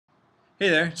Hey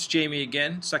there, it's Jamie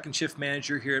again, second shift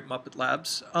manager here at Muppet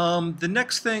Labs. The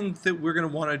next thing that we're going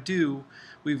to want to do,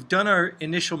 we've done our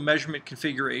initial measurement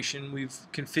configuration. We've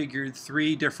configured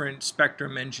 3 different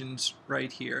spectrum engines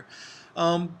right here.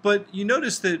 But you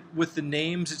notice that with the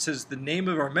names, it says the name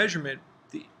of our measurement,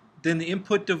 then the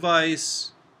input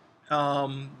device,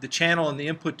 the channel, and the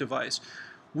input device.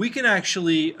 We can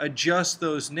actually adjust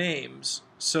those names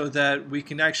so that we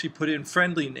can actually put in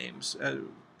friendly names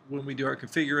when we do our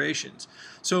configurations.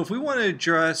 So if we want to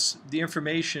address the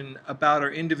information about our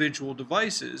individual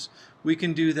devices, we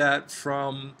can do that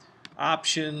from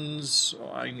options.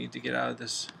 Oh, I need to get out of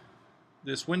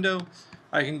this window.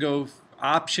 I can go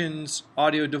options,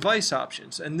 audio device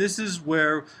options, and this is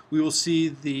where we will see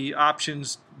the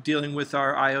options dealing with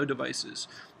our I/O devices.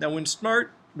 Now when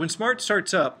Smaart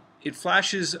starts up, it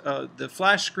flashes the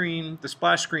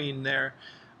splash screen there,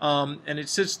 and it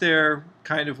sits there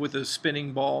kind of with a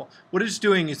spinning ball. What it's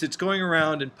doing is it's going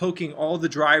around and poking all the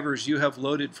drivers you have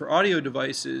loaded for audio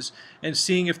devices and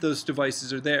seeing if those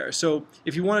devices are there. So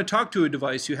if you want to talk to a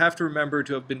device, you have to remember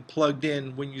to have been plugged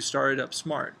in when you started up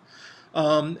Smaart.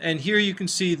 And here you can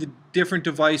see the different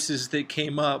devices that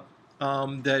came up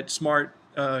that Smaart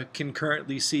can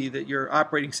currently see, that your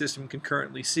operating system can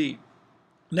currently see.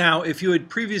 Now, if you had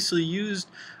previously used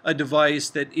a device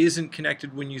that isn't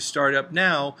connected when you start up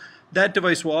now, that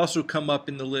device will also come up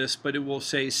in the list, but it will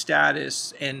say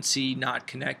status NC not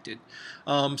connected.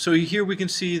 So here we can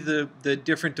see the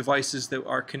different devices that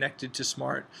are connected to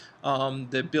Smaart.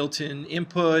 The built-in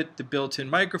input, the built-in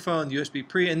microphone, the USB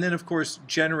pre, and then of course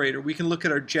generator. We can look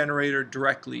at our generator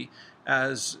directly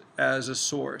as a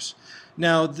source.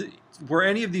 Now, were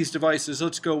any of these devices,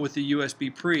 let's go with the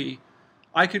USB pre,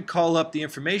 I could call up the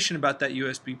information about that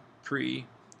USB pre.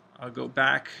 I'll go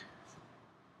back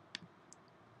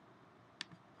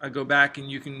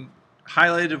and you can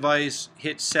highlight a device,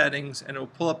 hit settings, and it will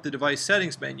pull up the device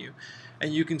settings menu.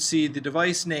 And you can see the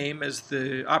device name as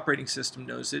the operating system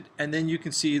knows it, and then you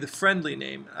can see the friendly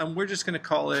name. And we're just going to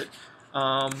call it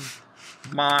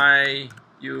my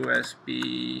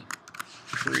USB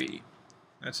pre.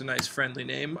 That's a nice friendly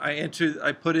name. I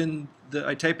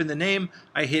type in the name,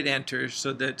 I hit enter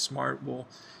so that Smaart will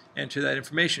enter that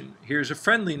information. Here's a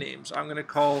friendly name. So I'm going to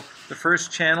call the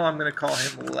first channel, I'm going to call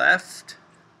him left,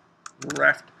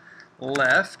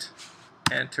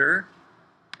 enter.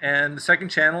 And the second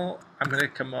channel, I'm going to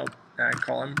come up and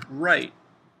call him right.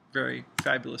 Very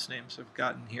fabulous names I've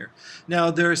gotten here. Now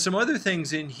there are some other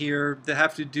things in here that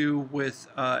have to do with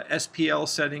SPL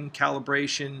setting,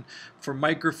 calibration for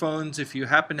microphones. If you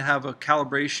happen to have a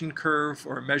calibration curve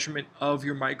or a measurement of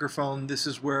your microphone, this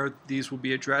is where these will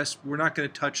be addressed. We're not going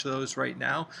to touch those right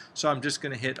now, so I'm just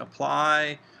going to hit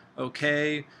apply,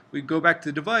 OK. We go back to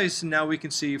the device, and now we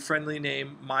can see friendly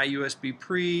name my USB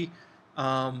pre,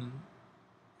 and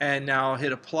now I'll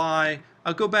hit apply.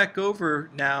 I'll go back over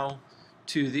now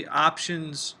to the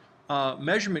options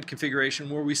measurement configuration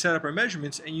where we set up our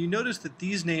measurements, and you notice that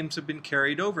these names have been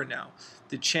carried over now.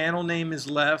 The channel name is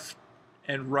left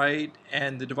and right,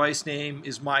 and the device name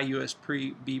is my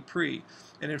USB pre.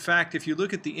 And in fact, if you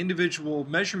look at the individual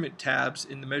measurement tabs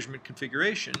in the measurement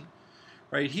configuration,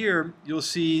 right here you'll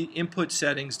see input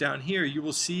settings. Down here you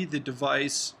will see the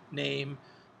device name,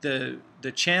 the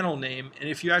channel name, and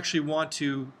if you actually want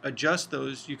to adjust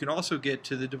those, you can also get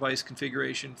to the device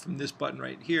configuration from this button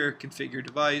right here, configure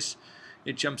device.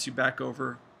 It jumps you back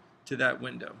over to that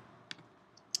window.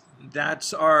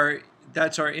 That's our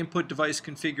input device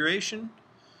configuration.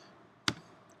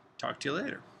 Talk to you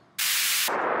later.